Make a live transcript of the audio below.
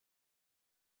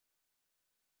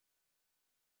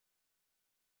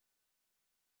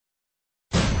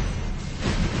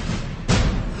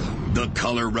The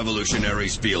Color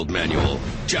Revolutionaries Field Manual.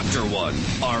 Chapter 1.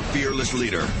 Our fearless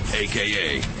leader,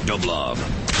 a.k.a. De Blob.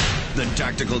 The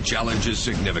tactical challenge is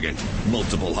significant.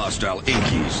 Multiple hostile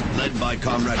Inkies, led by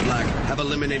Comrade Black, have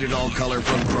eliminated all color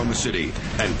from Chroma City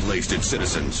and placed its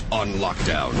citizens on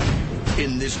lockdown.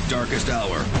 In this darkest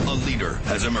hour, a leader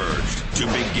has emerged to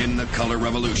begin the color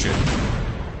revolution.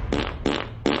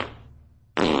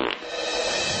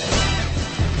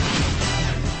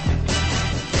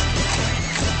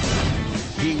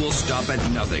 He will stop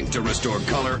at nothing to restore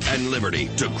color and liberty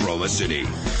to Chroma City.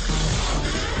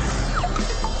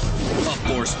 A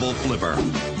forceful flipper.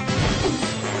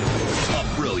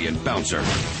 A brilliant bouncer.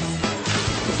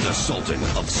 The Sultan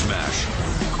of Smash.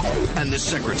 And the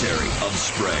Secretary of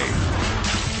Spray.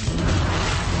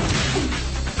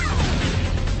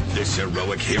 This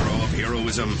heroic hero of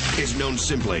heroism is known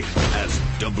simply as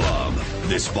De Blob.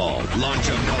 This fall, launch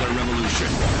a color revolution.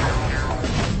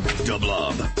 De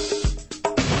Blob.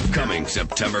 Coming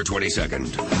September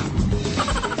 22nd.